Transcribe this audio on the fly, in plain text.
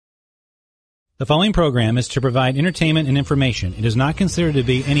The following program is to provide entertainment and information. It is not considered to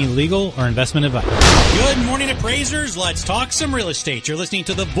be any legal or investment advice. Good morning, appraisers. Let's talk some real estate. You're listening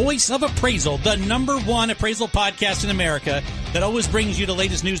to the Voice of Appraisal, the #1 appraisal podcast in America that always brings you the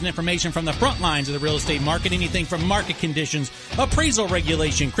latest news and information from the front lines of the real estate market. Anything from market conditions, appraisal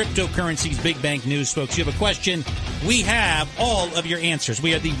regulation, cryptocurrencies, big bank news. Folks, you have a question, we have all of your answers.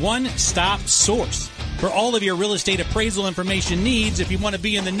 We are the one-stop source for all of your real estate appraisal information needs. If you want to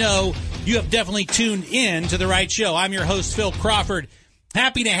be in the know, you have definitely tuned in to the right show. I'm your host, Phil Crawford.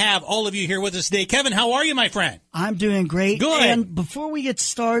 Happy to have all of you here with us today. Kevin, how are you, my friend? I'm doing great. Good. And before we get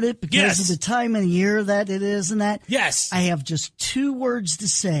started, because of the time of the year that it is and that, yes, I have just 2 words to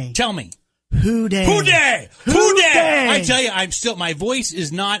say. Tell me. Who day? Who day? Who Who day? day? I tell you, my voice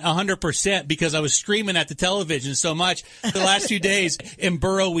is not 100% because I was screaming at the television so much the last few days. In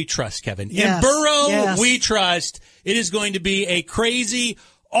Burrow, we trust, Kevin. Yes, In Burrow, yes. we trust. It is going to be a crazy,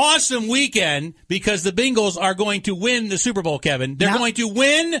 awesome weekend because the Bengals are going to win the Super Bowl, Kevin. They're going to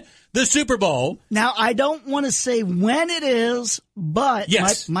win the Super Bowl. Now, I don't want to say when it is, but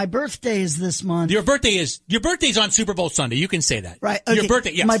yes, my birthday is this month. Your birthday's on Super Bowl Sunday. You can say that. Right. Okay. Your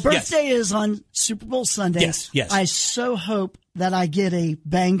birthday, yes. My birthday is on Super Bowl Sunday. Yes, yes. I so hope that I get a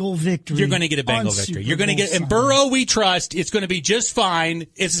Bengal victory. You're going to get a Bengal victory. You're going to get, in Burrow, we trust. It's going to be just fine.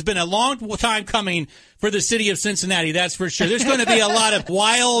 It's been a long time coming for the city of Cincinnati, that's for sure. There's going to be a lot of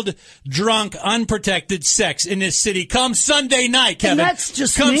wild, drunk, unprotected sex in this city come Sunday night, Kevin. And that's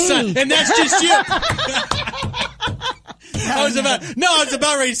just me. And that's just you. I was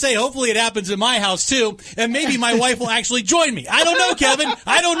about ready to say, hopefully it happens in my house too, and maybe my wife will actually join me. I don't know, Kevin.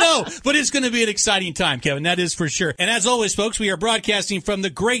 I don't know. But it's going to be an exciting time, Kevin. That is for sure. And as always, folks, we are broadcasting from the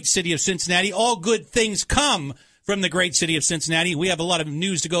great city of Cincinnati. All good things come from the great city of Cincinnati. We have a lot of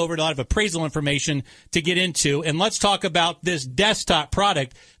news to go over, a lot of appraisal information to get into. And let's talk about this desktop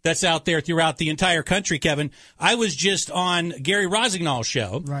product that's out there throughout the entire country, Kevin. I was just on Gary Rosignol's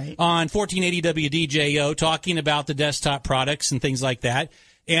show on 1480 WDJO talking about the desktop products and things like that.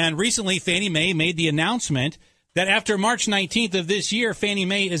 And recently, Fannie Mae made the announcement that after March 19th of this year, Fannie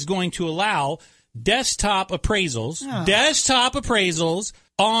Mae is going to allow desktop appraisals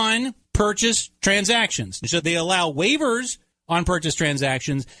on purchase transactions. So they allow waivers on purchase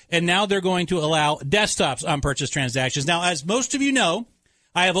transactions, and now they're going to allow desktops on purchase transactions. Now, as most of you know,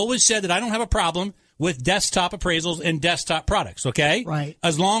 I have always said that I don't have a problem with desktop appraisals and desktop products, okay? Right.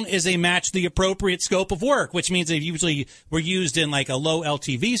 As long as they match the appropriate scope of work, which means they usually were used in like a low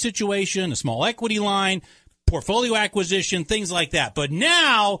LTV situation, a small equity line, portfolio acquisition, things like that. But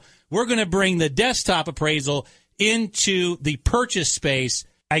now we're going to bring the desktop appraisal into the purchase space.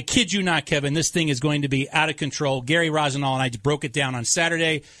 I kid you not, Kevin, this thing is going to be out of control. Gary Rosignol and I broke it down on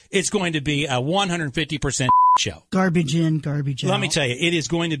Saturday. It's going to be a 150% show. Garbage in, garbage out. Let me tell you, it is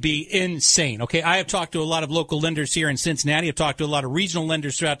going to be insane. Okay, I have talked to a lot of local lenders here in Cincinnati. I've talked to a lot of regional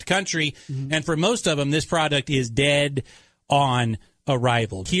lenders throughout the country. And for most of them, this product is dead on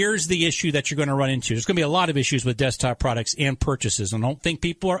arrival. Here's the issue that you're going to run into. There's going to be a lot of issues with desktop products and purchases. And I don't think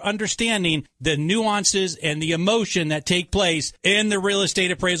people are understanding the nuances and the emotion that take place in the real estate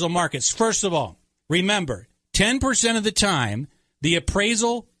appraisal markets. First of all, remember, 10% of the time, the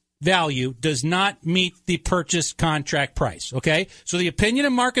appraisal value does not meet the purchase contract price. Okay? So the opinion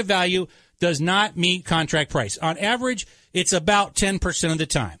of market value does not meet contract price. On average, it's about 10% of the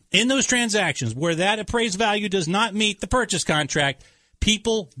time. In those transactions where that appraised value does not meet the purchase contract,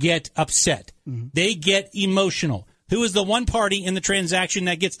 people get upset. They get emotional. Who is the one party in the transaction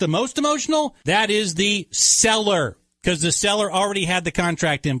that gets the most emotional? That is the seller, because the seller already had the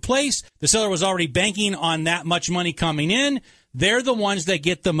contract in place. The seller was already banking on that much money coming in. They're the ones that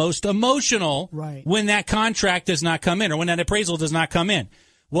get the most emotional when that contract does not come in or when that appraisal does not come in.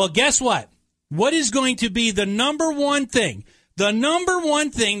 Well, guess what? What is going to be the number one thing? The number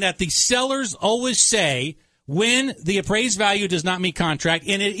one thing that the sellers always say when the appraised value does not meet contract,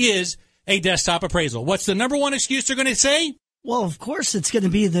 and it is a desktop appraisal. What's the number one excuse they're going to say? Well, of course, it's going to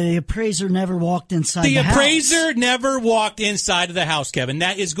be the appraiser never walked inside the house. The appraiser never walked inside of the house, Kevin.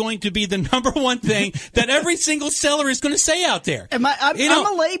 That is going to be the number one thing that every single seller is going to say out there. I'm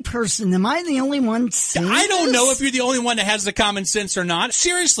a lay person. Am I the only one saying I don't this? know if you're the only one that has the common sense or not.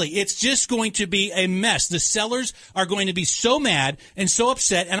 Seriously, it's just going to be a mess. The sellers are going to be so mad and so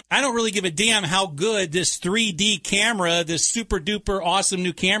upset, and I don't really give a damn how good this 3D camera, this super duper awesome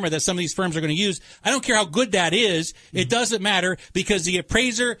new camera that some of these firms are going to use, I don't care how good that is. It doesn't matter. Because the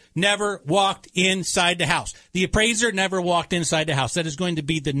appraiser never walked inside the house. The appraiser never walked inside the house. That is going to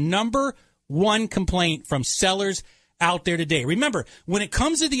be the number one complaint from sellers out there today. Remember, when it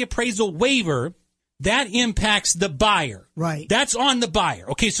comes to the appraisal waiver, that impacts the buyer. Right. That's on the buyer.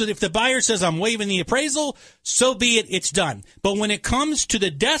 Okay, so if the buyer says, I'm waiving the appraisal, so be it, it's done. But when it comes to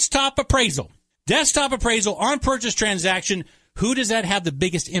the desktop appraisal on purchase transaction, who does that have the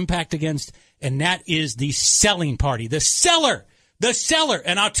biggest impact against? And that is the selling party, the seller.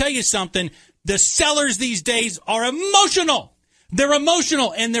 And I'll tell you something, the sellers these days are emotional. They're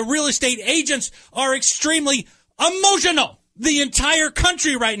emotional, and the real estate agents are extremely emotional. The entire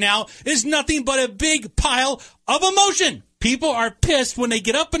country right now is nothing but a big pile of emotion. People are pissed when they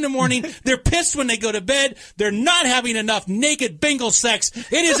get up in the morning. They're pissed when they go to bed. They're not having enough naked bingle sex.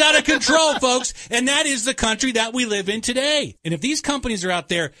 It is out of control, folks. And that is the country that we live in today. And if these companies are out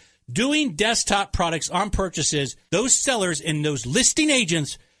there doing desktop products on purchases, those sellers and those listing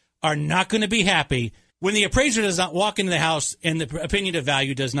agents are not going to be happy when the appraiser does not walk into the house and the opinion of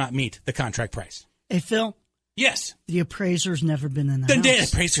value does not meet the contract price. Hey, Phil. Yes. The appraiser's never been in the house. The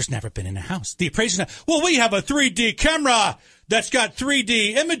appraiser's never been in the house. Well, we have a 3D camera that's got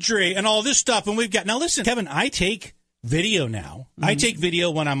 3D imagery and all this stuff. And now listen, Kevin, I take video now. Mm-hmm. I take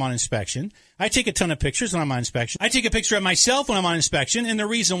video when I'm on inspection. I take a ton of pictures when I'm on inspection. I take a picture of myself when I'm on inspection. And the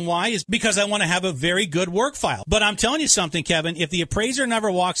reason why is because I want to have a very good work file. But I'm telling you something, Kevin, if the appraiser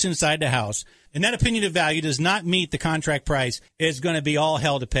never walks inside the house and that opinion of value does not meet the contract price, it's going to be all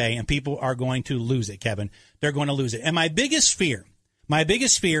hell to pay, and people are going to lose it, Kevin. They're going to lose it. And my biggest fear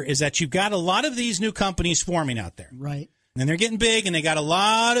is that you've got a lot of these new companies forming out there. Right. And they're getting big, and they got a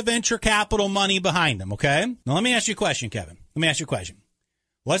lot of venture capital money behind them, okay? Now, let me ask you a question, Kevin.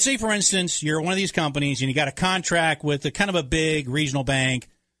 Let's say, for instance, you're one of these companies, and you got a contract with a kind of a big regional bank,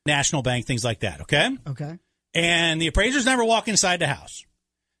 national bank, things like that, okay? Okay. And the appraisers never walk inside the house.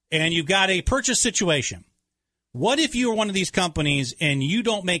 And you've got a purchase situation. What if you were one of these companies and you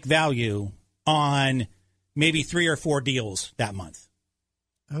don't make value on maybe 3 or 4 deals that month?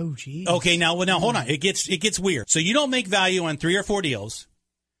 Oh, geez. Okay, now hold on. It gets weird. So you don't make value on 3 or 4 deals.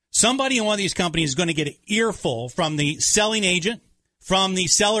 Somebody in one of these companies is going to get an earful from the selling agent, from the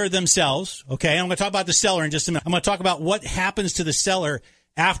seller themselves. Okay, I'm going to talk about the seller in just a minute. I'm going to talk about what happens to the seller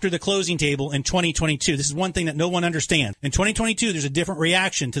after the closing table in 2022. This is one thing that no one understands. In 2022, there's a different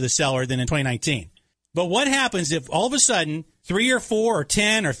reaction to the seller than in 2019. But what happens if all of a sudden 3 or 4 or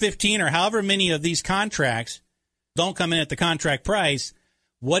 10 or 15 or however many of these contracts don't come in at the contract price?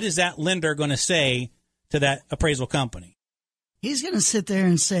 What is that lender going to say to that appraisal company? He's going to sit there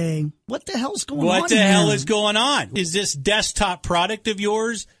and say, what the hell's going on? What the hell is going on? Is this desktop product of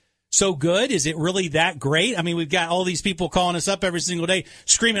yours so good? Is it really that great? I mean, we've got all these people calling us up every single day,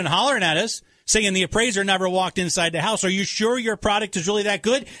 screaming and hollering at us, saying the appraiser never walked inside the house. Are you sure your product is really that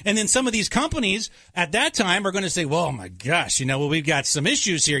good? And then some of these companies at that time are going to say, well, oh my gosh, we've got some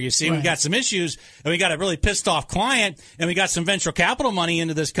issues here. You see, right. We've got some issues, and we got a really pissed off client, and we got some venture capital money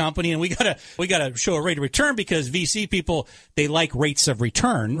into this company, and we got to show a rate of return because VC people, they like rates of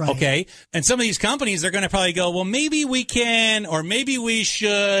return. Right. Okay. And some of these companies, they're going to probably go, well, maybe we can, or maybe we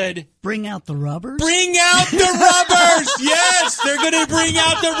should bring out the rubbers. Bring out the rubbers. Yes, they're going to bring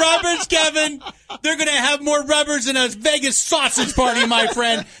out the rubbers, Kevin. They're going to have more rubbers than a Vegas sausage party, my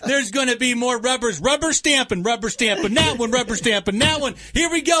friend. There's going to be more rubbers. Rubber stamping that one, rubber stamping that one.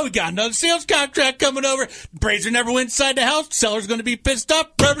 Here we go. We got another sales contract coming over. Appraiser never went inside the house. Seller's going to be pissed off.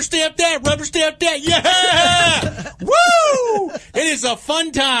 Rubber stamp that. Yeah! Woo! It is a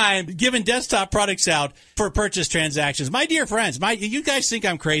fun time giving desktop products out for purchase transactions. My dear friends, you guys think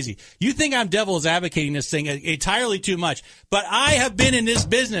I'm crazy. You think I'm devil's advocating this thing entirely too much. But I have been in this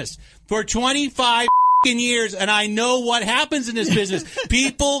business for 25 years, and I know what happens in this business.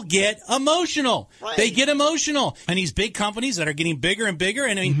 People get emotional. Right. They get emotional. And these big companies that are getting bigger and bigger,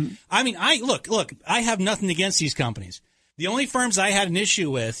 and look, I have nothing against these companies. The only firms I had an issue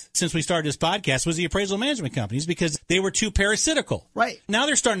with since we started this podcast was the appraisal management companies because they were too parasitical. Right. Now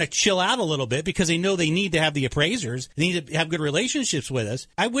they're starting to chill out a little bit because they know they need to have the appraisers. They need to have good relationships with us.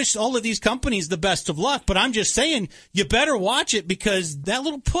 I wish all of these companies the best of luck, but I'm just saying you better watch it because that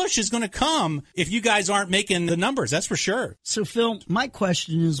little push is going to come if you guys aren't making the numbers. That's for sure. So, Phil, my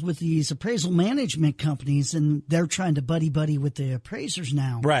question is with these appraisal management companies, and they're trying to buddy with the appraisers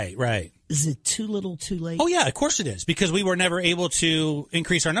now. Right. Is it too little, too late? Oh, yeah, of course it is, because we were never able to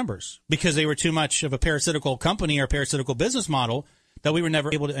increase our numbers because they were too much of a parasitical company or parasitical business model that we were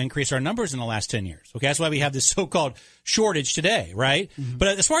never able to increase our numbers in the last 10 years. Okay, that's why we have this so-called shortage today, right? Mm-hmm.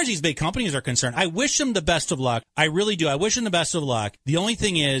 But as far as these big companies are concerned, I wish them the best of luck. I really do. I wish them the best of luck. The only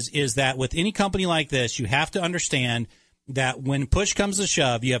thing is that with any company like this, you have to understand that when push comes to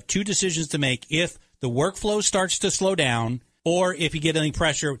shove, you have 2 decisions to make. If the workflow starts to slow down, or if you get any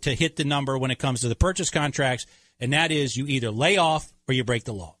pressure to hit the number when it comes to the purchase contracts, and that is you either lay off or you break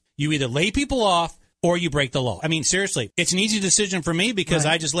the law. You either lay people off or you break the law. I mean, seriously, it's an easy decision for me because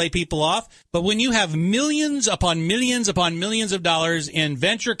I just lay people off. But when you have millions upon millions upon millions of dollars in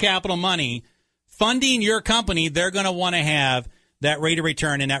venture capital money funding your company, they're going to want to have that rate of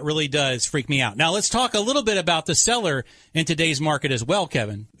return, and that really does freak me out. Now, let's talk a little bit about the seller in today's market as well,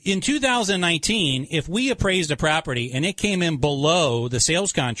 Kevin. In 2019, if we appraised a property and it came in below the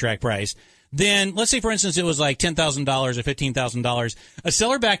sales contract price, then let's say, for instance, it was like $10,000 or $15,000. A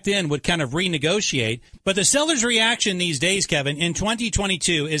seller back then would kind of renegotiate. But the seller's reaction these days, Kevin, in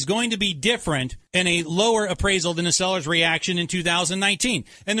 2022 is going to be different in a lower appraisal than the seller's reaction in 2019.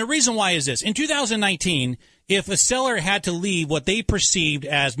 And the reason why is this. In 2019, if a seller had to leave what they perceived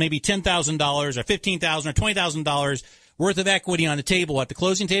as maybe $10,000 or $15,000 or $20,000 worth of equity on the table at the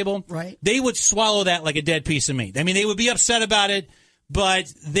closing table, they would swallow that like a dead piece of meat. I mean, they would be upset about it,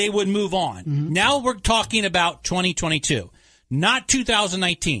 but they would move on. Now we're talking about 2022, not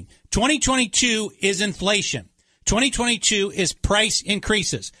 2019. 2022 is inflation. 2022 is price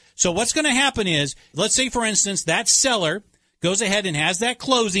increases. So what's going to happen is, let's say, for instance, that seller goes ahead and has that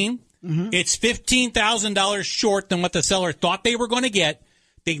closing. It's $15,000 short than what the seller thought they were going to get.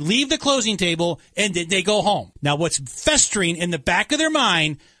 They leave the closing table and they go home. Now, what's festering in the back of their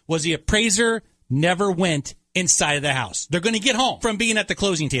mind was the appraiser never went inside of the house. They're going to get home from being at the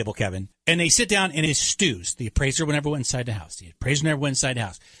closing table, Kevin, and they sit down and it stews. The appraiser never went inside the house. The appraiser never went inside the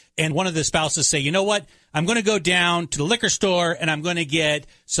house. And one of the spouses say, you know what? I'm going to go down to the liquor store and I'm going to get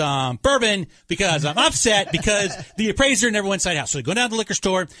some bourbon because I'm upset because the appraiser never went inside the house. So they go down to the liquor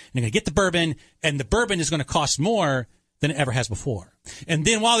store and they're going to get the bourbon, and the bourbon is going to cost more than it ever has before. And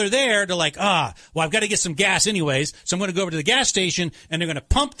then while they're there, they're like, well, I've got to get some gas anyways. So I'm going to go over to the gas station and they're going to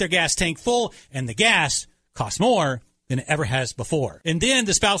pump their gas tank full, and the gas costs more than it ever has before. And then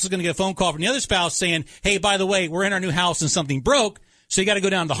the spouse is going to get a phone call from the other spouse saying, hey, by the way, we're in our new house and something broke. So you got to go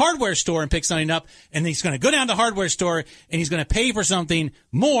down to the hardware store and pick something up. And he's going to go down to the hardware store and he's going to pay for something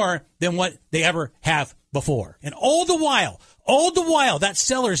more than what they ever have before. And all the while, that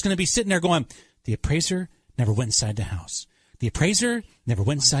seller is going to be sitting there going, the appraiser never went inside the house. The appraiser never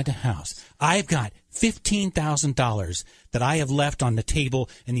went inside the house. I've got $15,000 that I have left on the table,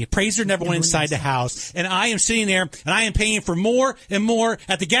 and the appraiser never went inside the house. And I am sitting there, and I am paying for more and more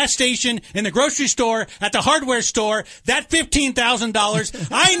at the gas station, in the grocery store, at the hardware store. That $15,000,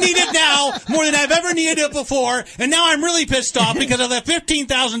 I need it now more than I've ever needed it before. And now I'm really pissed off because of that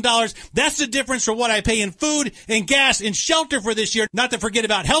 $15,000. That's the difference for what I pay in food and gas and shelter for this year. Not to forget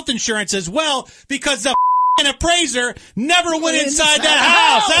about health insurance as well, because the an appraiser never went inside that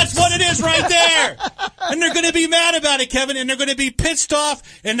house. That's what it is right there. And they're going to be mad about it, Kevin, and they're going to be pissed off,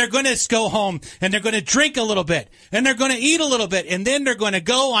 and they're going to go home, and they're going to drink a little bit, and they're going to eat a little bit, and then they're going to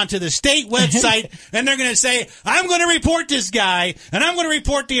go onto the state website, and they're going to say, I'm going to report this guy, and I'm going to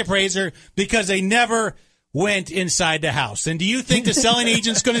report the appraiser because they never went inside the house. And do you think the selling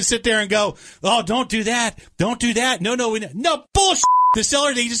agent's going to sit there and go, oh, don't do that. Don't do that. No, bullshit. The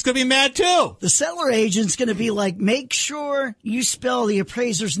seller agent's going to be mad too. The seller agent's going to be like, make sure you spell the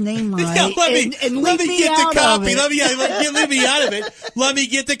appraiser's name right. Yeah, let me get the copy. Let me out of it. Let me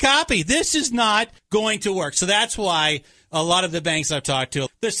get the copy. This is not going to work. So that's why a lot of the banks I've talked to,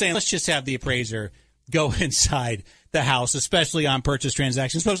 they're saying, let's just have the appraiser go inside the house, especially on purchase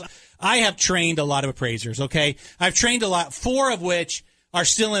transactions. Folks, I have trained a lot of appraisers, okay? I've trained a lot, 4 of which are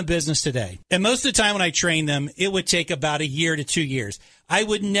still in business today. And most of the time when I train them, it would take about a year to 2 years. I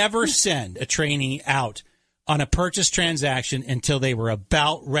would never send a trainee out on a purchase transaction until they were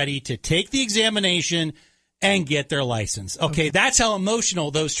about ready to take the examination and get their license. Okay, that's how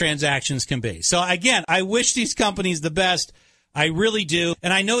emotional those transactions can be. So again, I wish these companies the best. I really do.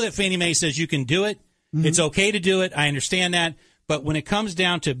 And I know that Fannie Mae says you can do it. Mm-hmm. It's okay to do it. I understand that. But when it comes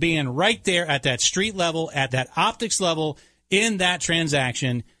down to being right there at that street level, at that optics level, in that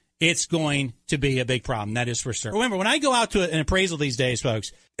transaction, it's going to be a big problem. That is for sure. Remember, when I go out to an appraisal these days,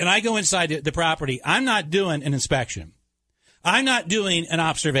 folks, and I go inside the property, I'm not doing an inspection. I'm not doing an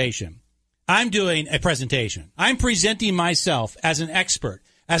observation. I'm doing a presentation. I'm presenting myself as an expert,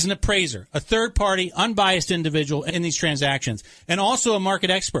 as an appraiser, a third-party, unbiased individual in these transactions, and also a market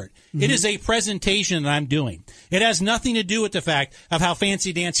expert. Mm-hmm. It is a presentation that I'm doing. It has nothing to do with the fact of how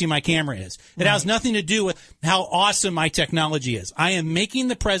fancy-dancy my camera is. It has nothing to do with how awesome my technology is. I am making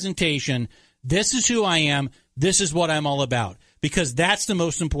the presentation. This is who I am. This is what I'm all about, because that's the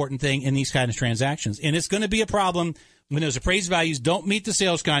most important thing in these kind of transactions. And it's going to be a problem when those appraised values don't meet the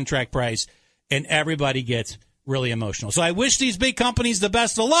sales contract price and everybody gets really emotional. So I wish these big companies the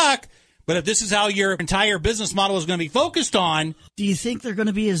best of luck, but if this is how your entire business model is going to be focused on... Do you think they're going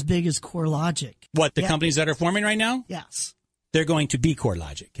to be as big as CoreLogic? What, the companies that are forming right now? Yes. They're going to be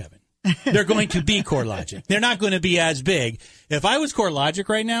CoreLogic, Kevin. They're going to be CoreLogic. They're not going to be as big. If I was CoreLogic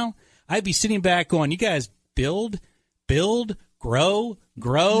right now, I'd be sitting back going, you guys build, grow.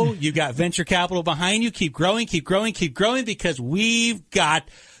 You got venture capital behind you. Keep growing because we've got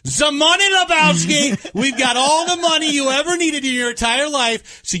the money, Lebowski. We've got all the money you ever needed in your entire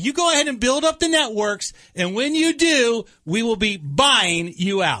life. So you go ahead and build up the networks. And when you do, we will be buying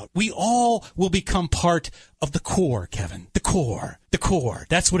you out. We all will become part of the core, Kevin. The core.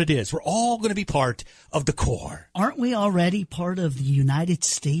 That's what it is. We're all going to be part of the core. Aren't we already part of the United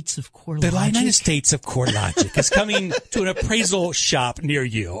States of CoreLogic? The United States of CoreLogic is coming to an appraisal shop near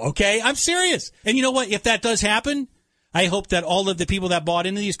you, okay? I'm serious. And you know what? If that does happen, I hope that all of the people that bought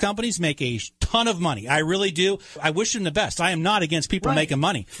into these companies make a ton of money. I really do. I wish them the best. I am not against people making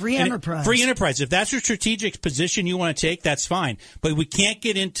money. Free enterprise. Free enterprise. If that's your strategic position you want to take, that's fine. But we can't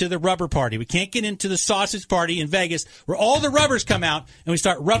get into the rubber party. We can't get into the sausage party in Vegas where all the rubbers come out and we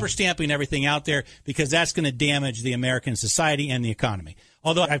start rubber stamping everything out there because that's going to damage the American society and the economy.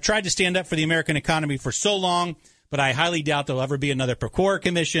 Although I've tried to stand up for the American economy for so long, but I highly doubt there'll ever be another Procura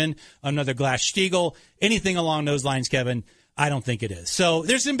Commission, another Glass-Steagall, anything along those lines, Kevin. I don't think it is. So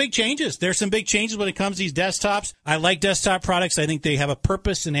there's some big changes. There's some big changes when it comes to these desktops. I like desktop products. I think they have a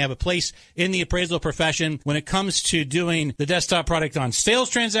purpose and they have a place in the appraisal profession. When it comes to doing the desktop product on sales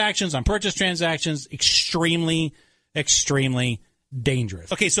transactions, on purchase transactions, extremely, extremely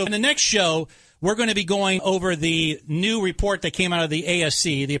dangerous. Okay, so in the next show, we're going to be going over the new report that came out of the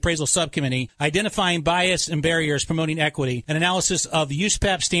ASC, the Appraisal Subcommittee, identifying bias and barriers promoting equity, an analysis of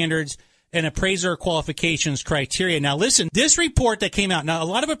USPAP standards and appraiser qualifications criteria. Now, listen, this report that came out, now, a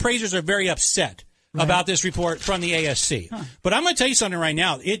lot of appraisers are very upset about this report from the ASC. But I'm going to tell you something right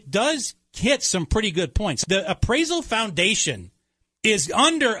now. It does hit some pretty good points. The Appraisal Foundation is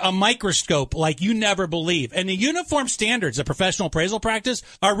under a microscope like you never believe. And the uniform standards of professional appraisal practice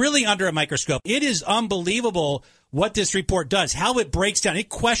are really under a microscope. It is unbelievable what this report does, how it breaks down. It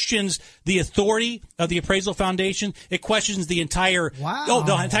questions the authority of the Appraisal Foundation. It questions the entire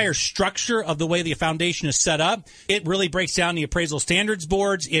the entire structure of the way the foundation is set up. It really breaks down the appraisal standards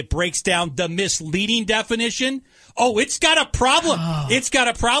boards. It breaks down the misleading definition. Oh, it's got a problem. It's got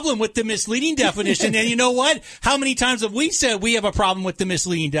a problem with the misleading definition. And you know what? How many times have we said we have a problem with the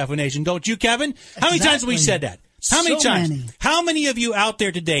misleading definition? Don't you, Kevin? How many times have we said that? How many times? Many. How many of you out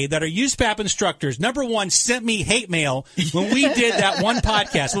there today that are USPAP instructors, number one, sent me hate mail when we did that one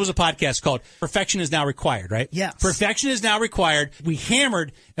podcast? What was the podcast called? Perfection is now required, right? Yes. Perfection is now required. We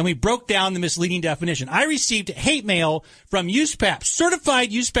hammered and we broke down the misleading definition. I received hate mail from USPAP,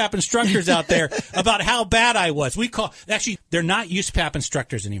 certified USPAP instructors out there about how bad I was. Actually, they're not USPAP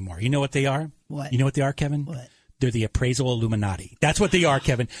instructors anymore. You know what they are? What? You know what they are, Kevin? What? They're the appraisal Illuminati. That's what they are,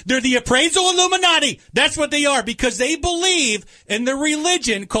 Kevin. They're the appraisal Illuminati. That's what they are because they believe in the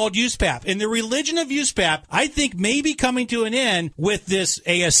religion called USPAP. And the religion of USPAP, I think, may be coming to an end with this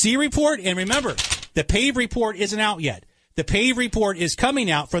ASC report. And remember, the PAVE report isn't out yet. The PAVE report is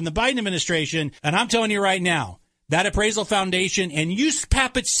coming out from the Biden administration. And I'm telling you right now, that Appraisal Foundation and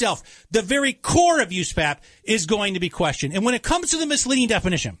USPAP itself, the very core of USPAP, is going to be questioned. And when it comes to the misleading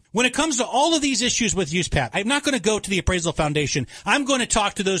definition, when it comes to all of these issues with USPAP, I'm not going to go to the Appraisal Foundation. I'm going to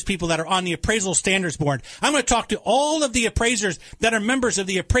talk to those people that are on the Appraisal Standards Board. I'm going to talk to all of the appraisers that are members of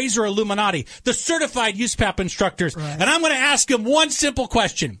the Appraiser Illuminati, the certified USPAP instructors. Right. And I'm going to ask them one simple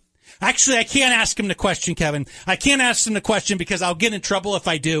question. Actually, I can't ask him the question, Kevin. I can't ask him the question because I'll get in trouble if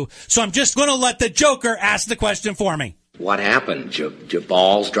I do. So I'm just going to let the Joker ask the question for me. What happened? Your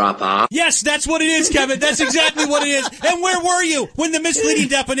balls drop off? Yes, that's what it is, Kevin. That's exactly what it is. And where were you when the misleading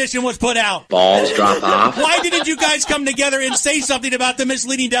definition was put out? Balls drop off? Why didn't you guys come together and say something about the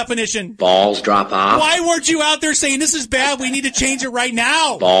misleading definition? Balls drop off? Why weren't you out there saying this is bad, we need to change it right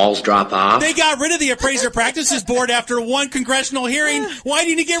now? Balls drop off? They got rid of the Appraiser Practices Board after one congressional hearing. Why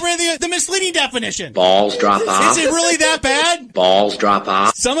didn't you get rid of the misleading definition? Balls drop off? Is it really that bad? Balls drop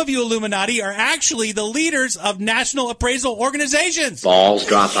off? Some of you Illuminati are actually the leaders of national appraisal organizations. Balls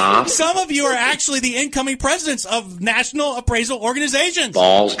drop off? Some of you are actually the incoming presidents of national appraisal organizations.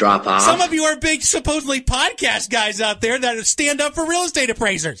 Balls drop off? Some of you are big, supposedly podcast guys out there that stand up for real estate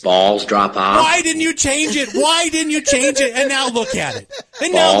appraisers. Balls drop off? Why didn't you change it? Why didn't you change it? And now look at it.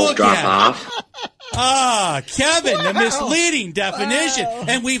 And now Balls look drop at off? it. Kevin, the misleading definition.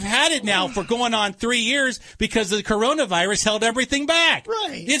 And we've had it now for going on 3 years because the coronavirus held everything back.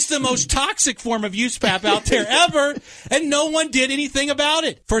 Right. It's the most toxic form of USPAP out there ever, and no one did anything about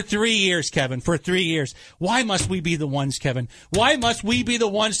it. For 3 years, Kevin, for 3 years. Why must we be the ones, Kevin? Why must we be the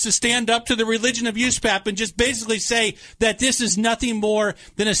ones to stand up to the religion of USPAP and just basically say that this is nothing more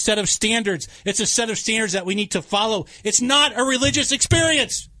than a set of standards? It's a set of standards that we need to follow. It's not a religious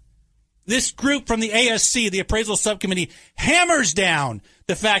experience. This group from the ASC, the Appraisal Subcommittee, hammers down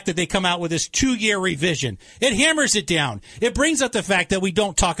the fact that they come out with this 2-year revision. It hammers it down. It brings up the fact that we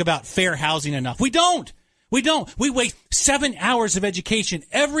don't talk about fair housing enough. We don't. We waste 7 hours of education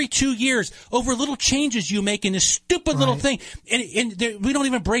every 2 years over little changes you make in this stupid little thing. And we don't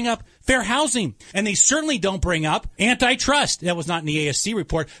even bring up fair housing. And they certainly don't bring up antitrust. That was not in the ASC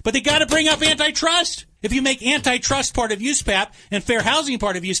report, but they got to bring up antitrust. If you make antitrust part of USPAP and fair housing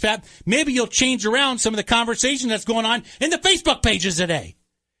part of USPAP, maybe you'll change around some of the conversation that's going on in the Facebook pages today.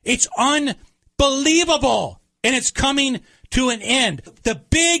 It's unbelievable. And it's coming to an end. The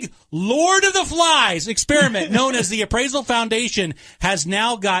big Lord of the Flies experiment known as the Appraisal Foundation has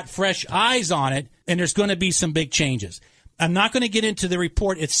now got fresh eyes on it, and there's going to be some big changes. I'm not going to get into the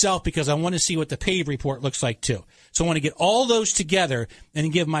report itself because I want to see what the PAVE report looks like too. So I want to get all those together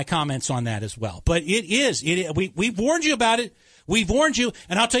and give my comments on that as well. But we've warned you about it. We've warned you,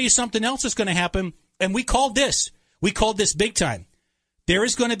 and I'll tell you something else that's going to happen, and we called this big time. There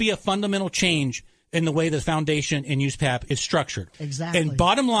is going to be a fundamental change in the way the foundation in USPAP is structured. Exactly. And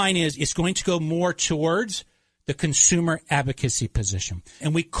bottom line is it's going to go more towards the consumer advocacy position.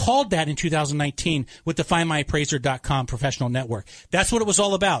 And we called that in 2019 with the FindMyAppraiser.com professional network. That's what it was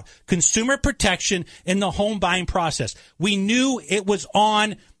all about. Consumer protection in the home buying process. We knew it was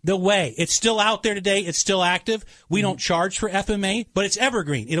on the way. It's still out there today. It's still active. We don't charge for FMA, but it's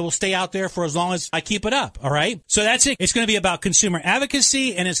evergreen. It will stay out there for as long as I keep it up. All right. So that's it. It's going to be about consumer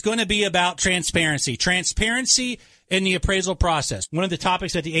advocacy, and it's going to be about transparency. Transparency in the appraisal process. One of the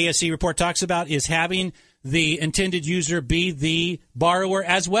topics that the ASC report talks about is having the intended user be the borrower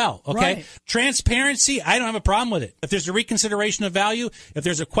as well. Okay. Right. Transparency, I don't have a problem with it. If there's a reconsideration of value, if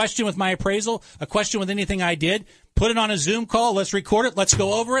there's a question with my appraisal, a question with anything I did, put it on a Zoom call. Let's record it. Let's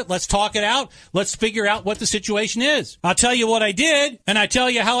go over it. Let's talk it out. Let's figure out what the situation is. I'll tell you what I did, and I tell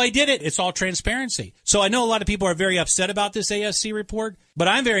you how I did it. It's all transparency. So I know a lot of people are very upset about this ASC report, but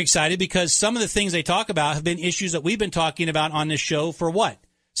I'm very excited because some of the things they talk about have been issues that we've been talking about on this show for what?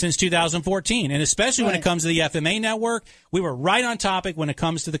 Since 2014. And especially when it comes to the FMA network, we were right on topic when it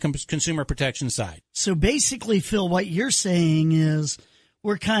comes to the consumer protection side. So basically, Phil, what you're saying is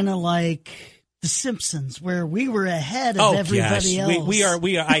we're kind of like The Simpsons, where we were ahead of everybody else.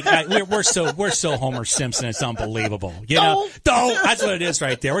 We're so Homer Simpson. It's unbelievable. That's what it is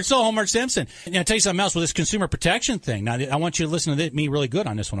right there. We're so Homer Simpson. And I'll tell you something else with this consumer protection thing. Now, I want you to listen to me really good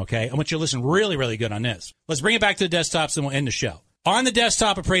on this one, okay? I want you to listen really, really good on this. Let's bring it back to the desktops and we'll end the show. On the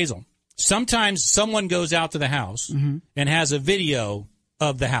desktop appraisal, sometimes someone goes out to the house and has a video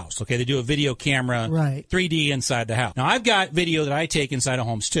of the house. Okay, they do a video camera, 3D inside the house. Now, I've got video that I take inside of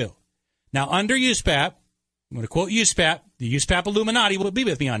homes, too. Now, under USPAP, I'm going to quote USPAP. The USPAP Illuminati will be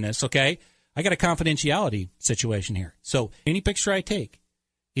with me on this, okay? I got a confidentiality situation here. So any picture I take,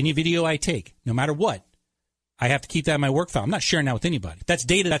 any video I take, no matter what, I have to keep that in my work file. I'm not sharing that with anybody. That's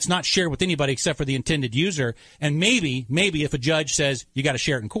data that's not shared with anybody except for the intended user. And maybe if a judge says you got to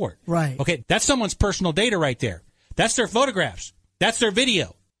share it in court. Right. Okay, that's someone's personal data right there. That's their photographs. That's their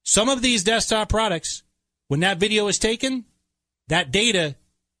video. Some of these desktop products, when that video is taken, that data,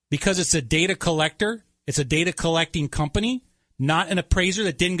 because it's a data collector, it's a data collecting company, not an appraiser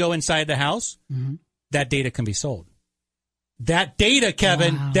that didn't go inside the house, that data can be sold. That data,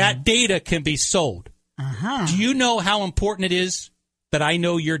 Kevin, that data can be sold. Do you know how important it is that I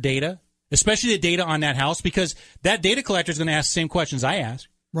know your data, especially the data on that house? Because that data collector is going to ask the same questions I ask.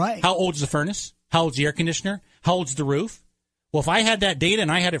 Right. How old is the furnace? How old's the air conditioner? How old's the roof? Well, if I had that data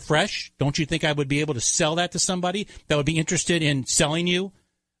and I had it fresh, don't you think I would be able to sell that to somebody that would be interested in selling you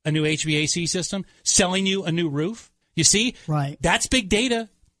a new HVAC system, selling you a new roof? You see? Right. That's big data.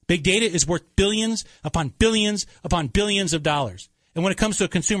 Big data is worth billions upon billions upon billions of dollars. And when it comes to a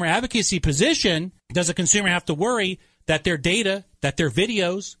consumer advocacy position, does a consumer have to worry that their data, that their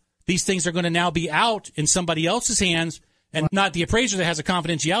videos, these things are going to now be out in somebody else's hands and not the appraiser that has a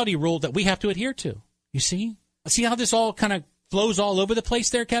confidentiality rule that we have to adhere to? You see? See how this all kind of flows all over the place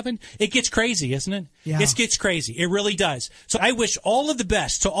there, Kevin? It gets crazy, isn't it? Yeah. It gets crazy. It really does. So I wish all of the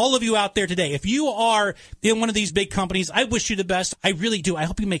best to all of you out there today. If you are in one of these big companies, I wish you the best. I really do. I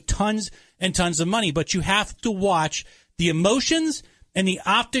hope you make tons and tons of money, but you have to watch the emotions and the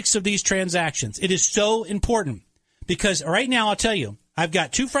optics of these transactions. It is so important because right now, I'll tell you, I've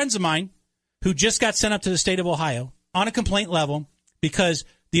got two friends of mine who just got sent up to the state of Ohio on a complaint level because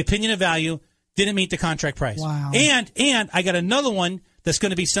the opinion of value didn't meet the contract price. Wow. And I got another one that's going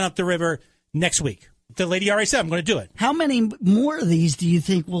to be sent up the river next week. The lady already said, I'm going to do it. How many more of these do you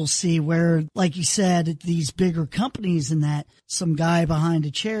think we'll see where, like you said, these bigger companies and that some guy behind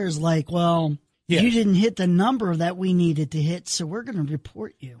a chair is like, well, You didn't hit the number that we needed to hit, so we're going to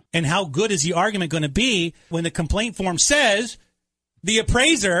report you. And how good is the argument going to be when the complaint form says the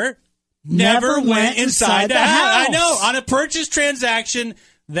appraiser never went inside the house? I know. On a purchase transaction,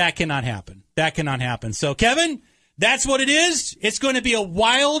 that cannot happen. That cannot happen. So, Kevin, that's what it is. It's going to be a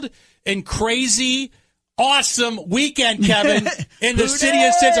wild and crazy, awesome weekend, Kevin, in the city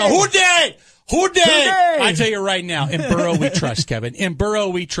of Cincinnati. Who day? I tell you right now, in Burrow we trust, Kevin. In Burrow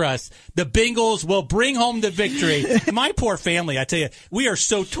we trust. The Bengals will bring home the victory. My poor family, I tell you, we are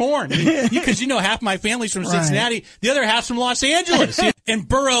so torn. Because half my family's from Cincinnati. The other half's from Los Angeles. In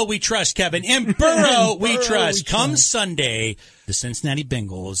Burrow we trust, Kevin. In Burrow we trust. Come Sunday, the Cincinnati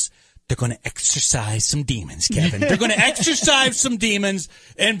Bengals, they're going to exorcise some demons, Kevin. They're going to exorcise some demons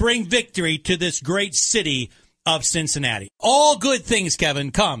and bring victory to this great city of Cincinnati. All good things,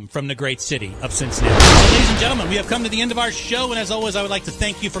 Kevin, come from the great city of Cincinnati. So, ladies and gentlemen, we have come to the end of our show, and as always, I would like to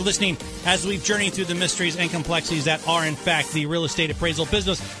thank you for listening as we've journeyed through the mysteries and complexities that are, in fact, the real estate appraisal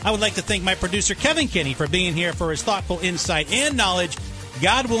business. I would like to thank my producer, Kevin Kinney, for being here for his thoughtful insight and knowledge.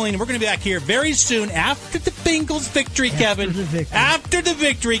 God willing, we're going to be back here very soon after the Bengals victory, Kevin. After the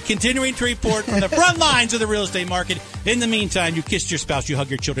victory, continuing to report from the front lines of the real estate market. In the meantime, you kissed your spouse, you hug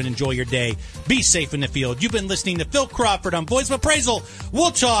your children, enjoy your day. Be safe in the field. You've been listening to Phil Crawford on Voice of Appraisal.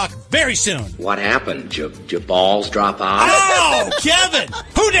 We'll talk very soon. What happened? Your balls drop off? Oh, Kevin!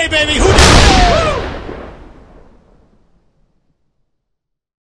 Who day, baby? Who day?